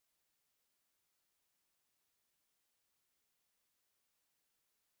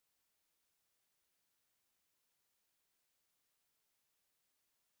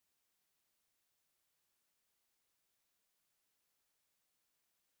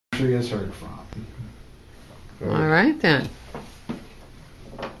country has heard from. All right then.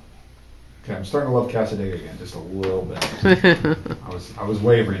 Okay, I'm starting to love Cassadaga again, just a little bit. I was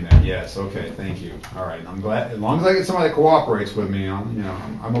wavering there. Yes, okay, thank you. All right, I'm glad. As long as I get somebody that cooperates with me,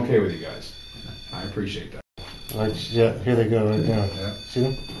 I'm okay with you guys. I appreciate that. All right, yeah, here they go right now. Yeah. See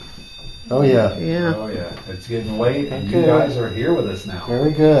them? Oh yeah. Yeah. Oh yeah, it's getting late, and Okay. you guys are here with us now.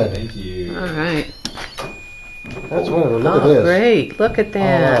 Very good. Thank you. All right. That's wonderful. Look at Oh, this. great. Look at All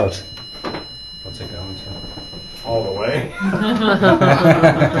that. out. What's it going to? All the way.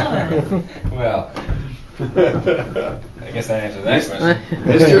 Well, I guess that answers that question.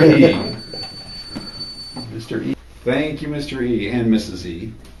 Mr. E. Mr. E. Thank you, Mr. E. and Mrs.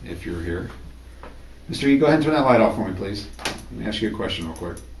 E. If you're here. Mr. E, go ahead and turn that light off for me, please. Let me ask you a question real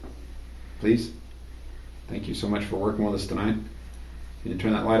quick. Please. Thank you so much for working with us tonight. Can you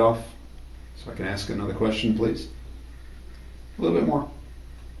turn that light off so I can ask another question, please? A little bit more.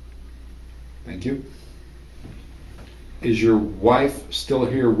 Thank you. Is your wife still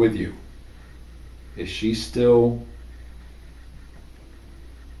here with you? Is she still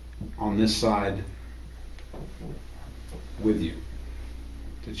on this side with you?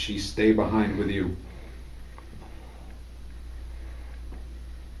 Did she stay behind with you?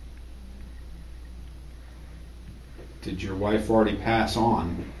 Did your wife already pass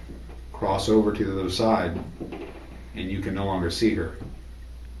on, cross over to the other side, and you can no longer see her?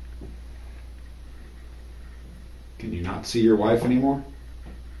 Can you not see your wife anymore?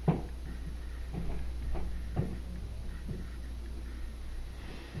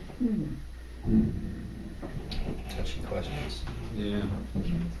 Touching questions. Yeah.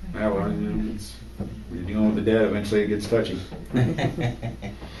 Yeah, well, when you're dealing with the dead, eventually it gets touchy.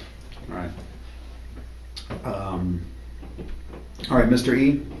 Right. All right, Mr.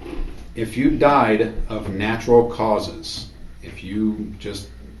 E, if you died of natural causes, if you just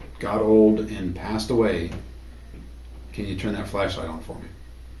got old and passed away, can you turn that flashlight on for me?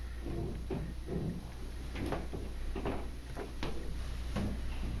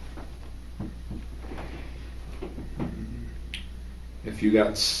 If you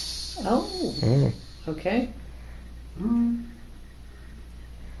got... Oh. Okay. I'll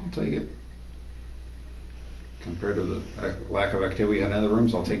take it. Compared to the lack of activity in other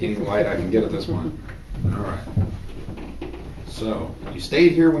rooms, I'll take any light I can get at this point. All right. So, you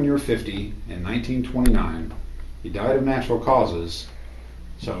stayed here when you were 50 in 1929. You died of natural causes.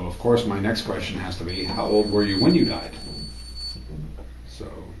 So, of course, my next question has to be, how old were you when you died?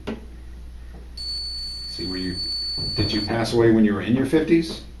 So, see, did you pass away when you were in your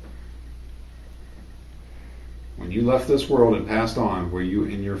 50s? When you left this world and passed on, were you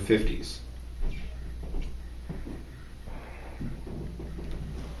in your 50s?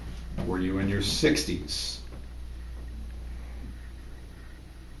 Were you in your 60s?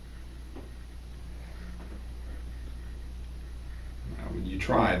 When you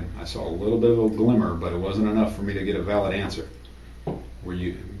tried, I saw a little bit of a glimmer, but it wasn't enough for me to get a valid answer. Were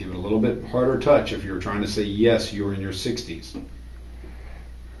you give it a little bit harder touch if you were trying to say yes, you were in your 60s?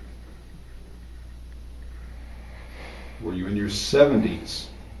 Were you in your 70s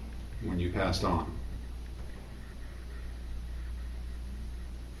when you passed on?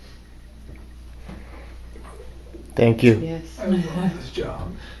 Thank you. Yes. I love this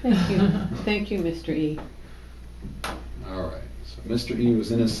job. Thank you. Thank you, Mr. E. All right. So Mr. E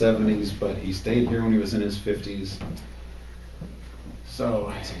was in his 70s, but he stayed here when he was in his 50s.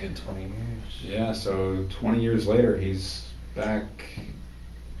 So That's a good 20 years. yeah, so 20 years later, he's back.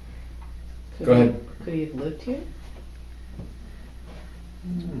 Go ahead. Could he have lived here?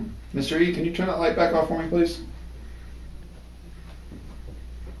 Mr. E, can you turn that light back off for me, please?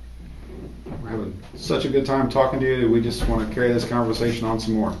 We're having such a good time talking to you that we just want to carry this conversation on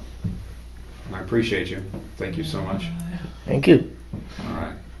some more. And I appreciate you. Thank you so much. Thank you. All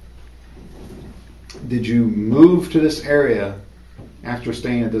right. Did you move to this area after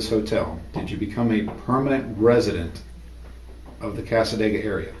staying at this hotel? Did you become a permanent resident of the Cassadaga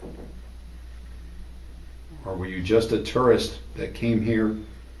area? Or were you just a tourist that came here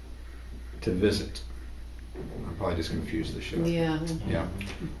to visit? I probably just confused the show. Yeah. Yeah.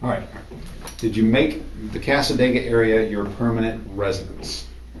 All right. Did you make the Cassadaga area your permanent residence?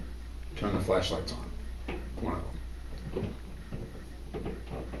 Turn the flashlights on. One of them.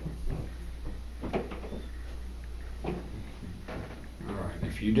 All right.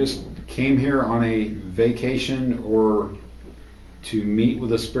 If you just came here on a vacation or to meet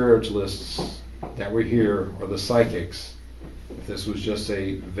with the spiritualists that were here or the psychics, if this was just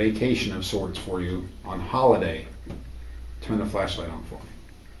a vacation of sorts for you on holiday, turn the flashlight on for me.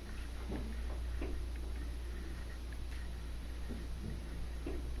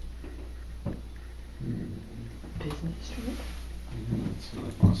 It's not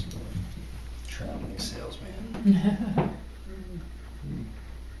a possibility. Traveling salesman.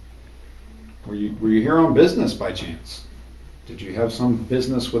 Were you here on business by chance? Did you have some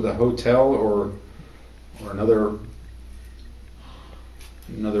business with a hotel or another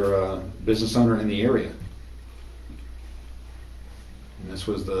business owner in the area? And this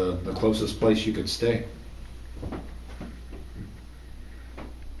was the closest place you could stay.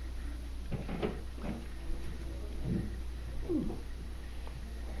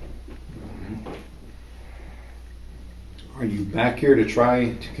 Are you back here to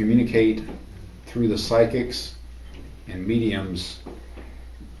try to communicate through the psychics and mediums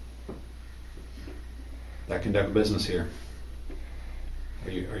that conduct business here?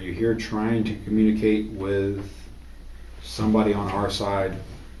 Are you here trying to communicate with somebody on our side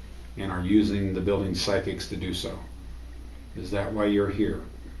and are using the building psychics to do so? Is that why you're here?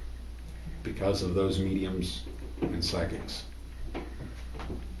 Because of those mediums and psychics?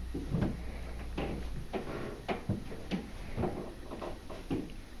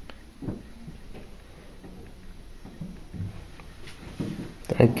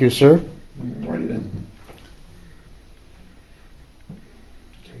 Thank you, sir. Alrighty then.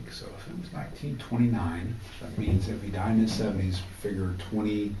 Okay, so if it was 1929, that means if he died in his 70s, figure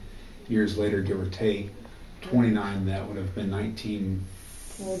 20 years later, give or take, 29, that would have been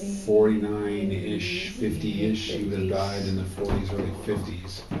 1949-ish, 50-ish. He would have died in the 40s, early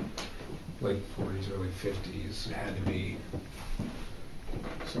 50s. Late 40s, early 50s. It had to be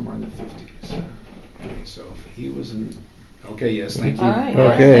somewhere in the 50s. Okay, so if he was in... Okay, yes, thank you. All right.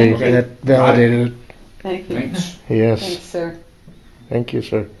 Okay, Okay. that validated. Thank you. Thanks. Yes. Thanks, sir. Thank you,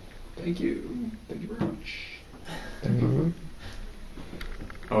 sir. Thank you. Thank you very much. Mhm.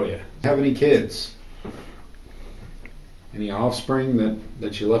 Oh yeah. Have any kids? Any offspring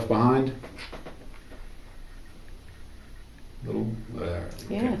that you left behind? Little. Okay.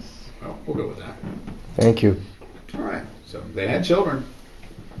 Yes. Well, we'll go with that. Thank you. All right. So they had children.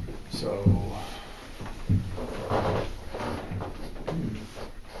 So.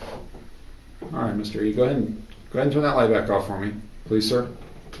 All right, Mr. E. Go ahead and turn that light back off for me, please, sir.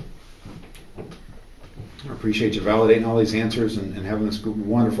 I appreciate you validating all these answers and having this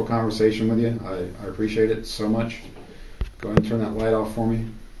wonderful conversation with you. I appreciate it so much. Go ahead and turn that light off for me.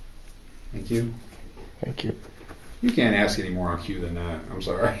 Thank you. Thank you. You can't ask any more on cue than that. I'm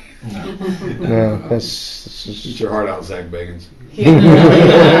sorry. No, that's Eat your heart out, Zach Bagans.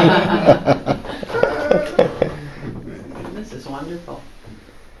 This is wonderful.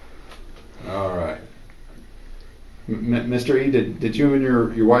 All right. Mr. E, did you and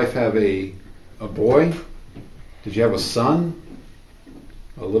your wife have a boy? Did you have a son?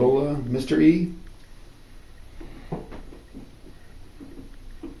 A little Mr. E?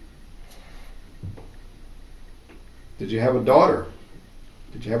 Did you have a daughter?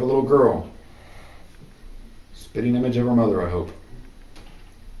 Did you have a little girl? Spitting image of her mother, I hope.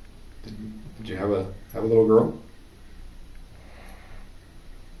 Did you have a little girl?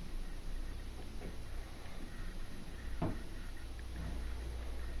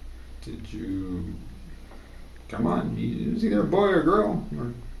 Did you... Come on, it was either a boy or a girl.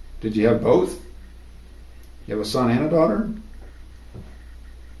 Or did you have both? You have a son and a daughter?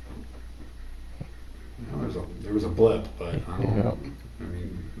 No, there was a blip, but I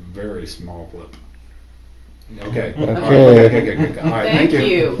mean, very small blip. Okay. Okay. All right, okay. All right, Thank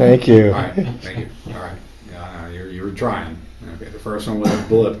you. Thank you. All right, thank you. All right. Yeah, you were trying. Okay, the first one was a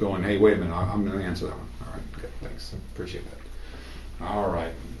blip going, hey, wait a minute, I'm going to answer that one. All right, good, thanks. Appreciate that. All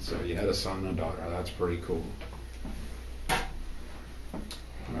right, so you had a son and a daughter. That's pretty cool.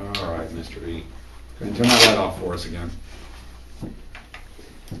 All right, Mr. E. Go ahead and turn that light off for us again.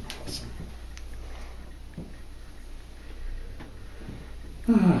 Awesome.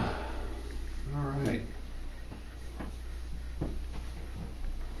 All right.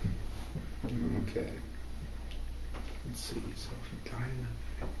 Okay. Let's see. So if you die in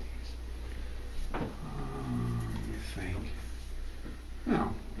the 50s, let me think.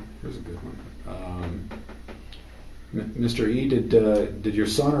 Now, here's a good one. Mr. E, did your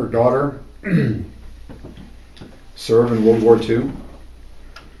son or daughter serve in World War II?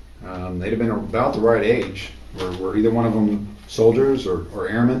 They'd have been about the right age. Were either one of them soldiers or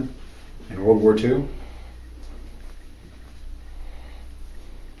airmen in World War II?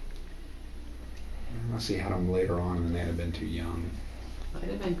 Unless he had them later on and they'd have been too young. Might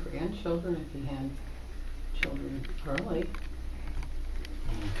have been grandchildren if he had children early.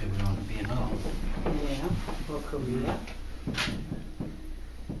 Could have gone to Vietnam. Yeah, or Korea.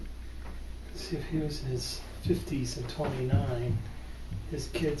 See, if he was in his 50s and 29, his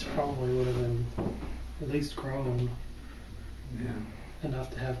kids probably would have been at least grown Yeah.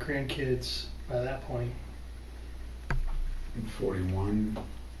 enough to have grandkids by that point. I'm 41.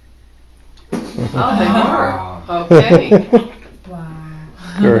 Oh, they are. Okay. Wow.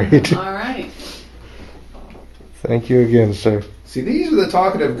 Great. All right. Thank you again, sir. See, these are the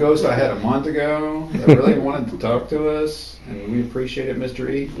talkative ghosts I had a month ago that really wanted to talk to us, and we appreciate it, Mr.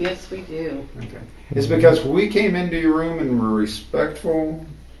 E. Yes, we do. Okay. It's because we came into your room and were respectful,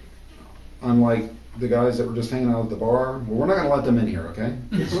 unlike the guys that were just hanging out at the bar. Well, we're not going to let them in here, okay?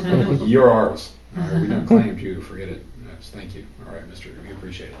 You're ours. All right, we don't claim you. Forget it. Yes, thank you. All right, Mr. E. We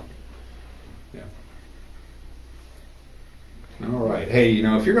appreciate it. Yeah. All right. Hey,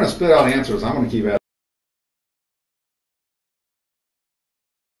 if you're going to spit out answers, I'm going to keep asking.